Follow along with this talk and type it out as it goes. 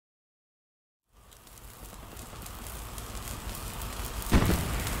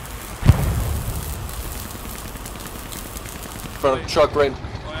front. Truck right.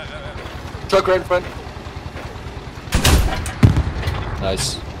 Truck right in front.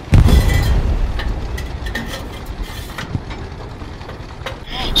 Nice.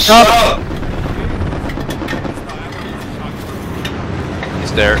 Shut up!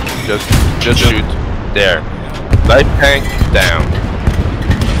 He's there. Just shoot. There. Light tank down.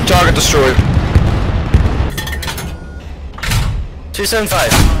 Target destroyed.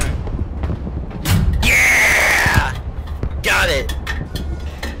 275. Yeah! Got it.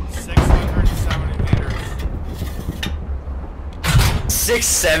 670 meters.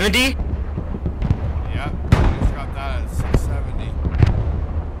 670? Yeah, just got that at 670.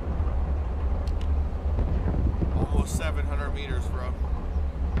 Almost 700 meters, bro.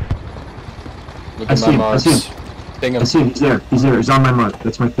 Look at my marks. Ping him. I see him. He's there. He's there. He's on my mark.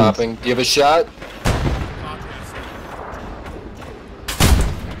 That's my thing. Popping. Do you have a shot?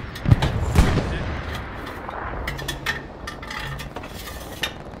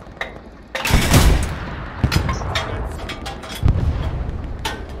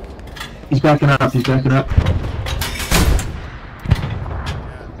 He's backing up. He's backing up.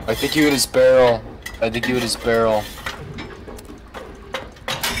 I think you hit his barrel. I think you hit his barrel.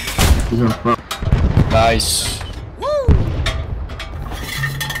 He's on front. Nice.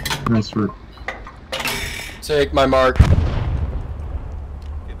 Nice work. Take my mark.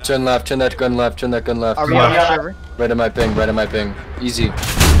 Turn left, turn that gun left, turn that gun left. Are we on the server? Right at my ping, right at my ping. Easy.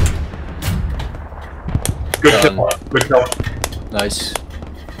 Good kill. Good kill. Nice.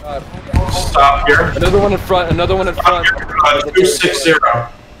 Stop here. Another one in front, another one in front. 260.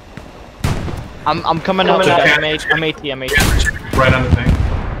 I'm coming up. I'm AT. Right on the thing.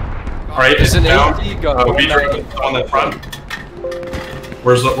 Alright, There's an down. AT gun. On the front.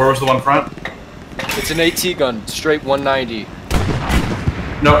 Where was the one front? It's an AT gun, straight 190.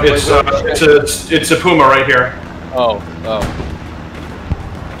 No, it's a Puma right here. Oh.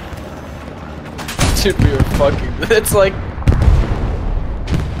 Dude, we were fucking. It's like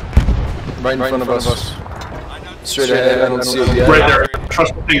right in front of us. Straight ahead. I don't see it yet. Right there.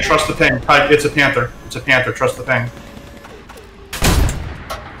 Trust the ping. Trust the ping. It's a Panther. It's a Panther. Trust the ping.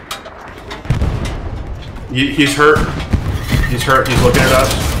 He's hurt. He's hurt. He's looking at us.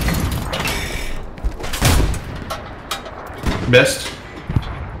 Missed.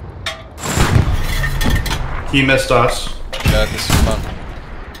 He missed us. Yeah, this is fun.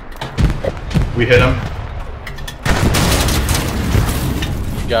 We hit him.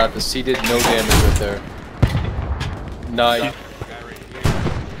 You got this. He did no damage right there. Nice.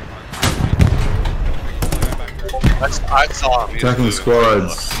 I saw him. Attacking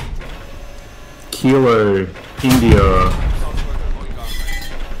squads. Kilo, India.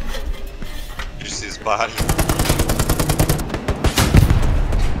 You see his body?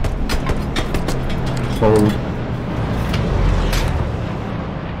 Hold.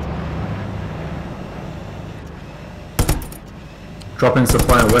 Dropping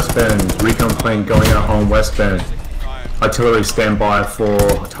supply on West Bend. Recon plane going out on West Bend. Artillery standby for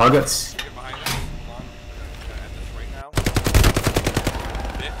targets. Get behind us. Come on. We're gonna end this right now.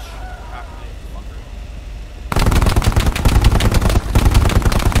 Bitch.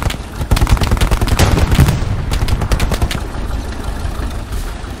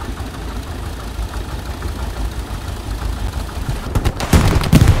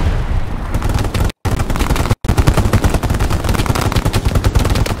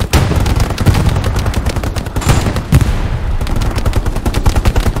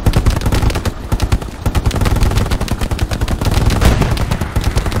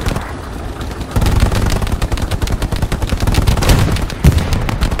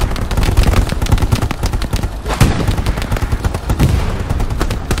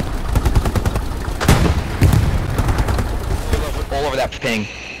 All over that ping.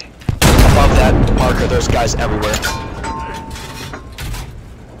 Above that marker, there's guys everywhere.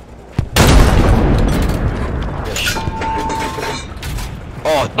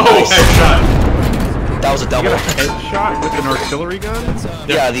 Oh, nice. Headshot. That was a double. Headshot with an artillery gun?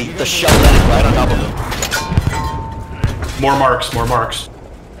 Yeah, the shell landed right on top of him. More marks. More marks.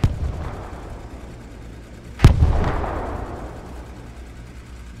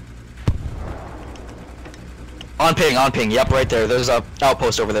 On ping, yep, right there. There's a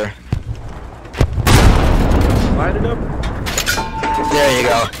outpost over there. Light it up. There you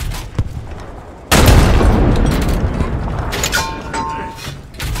go.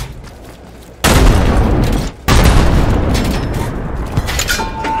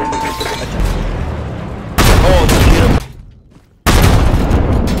 Oh, beautiful.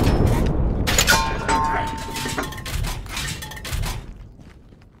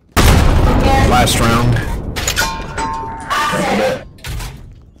 Last round.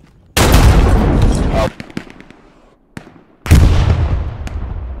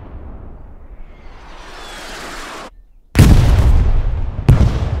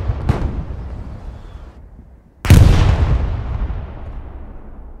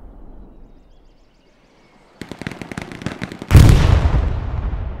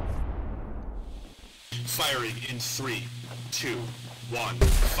 Firing in 3, 2, 1,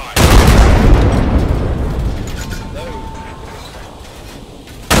 fire.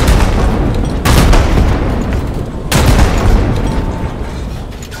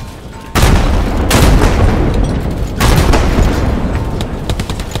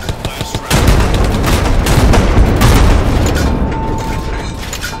 Last round.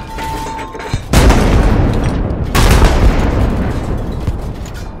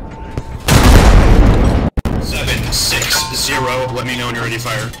 7-6-0. Let me know when you're ready to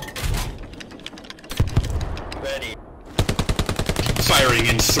fire. Ready. Firing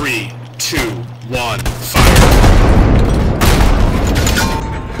in 3, 2, 1, fire.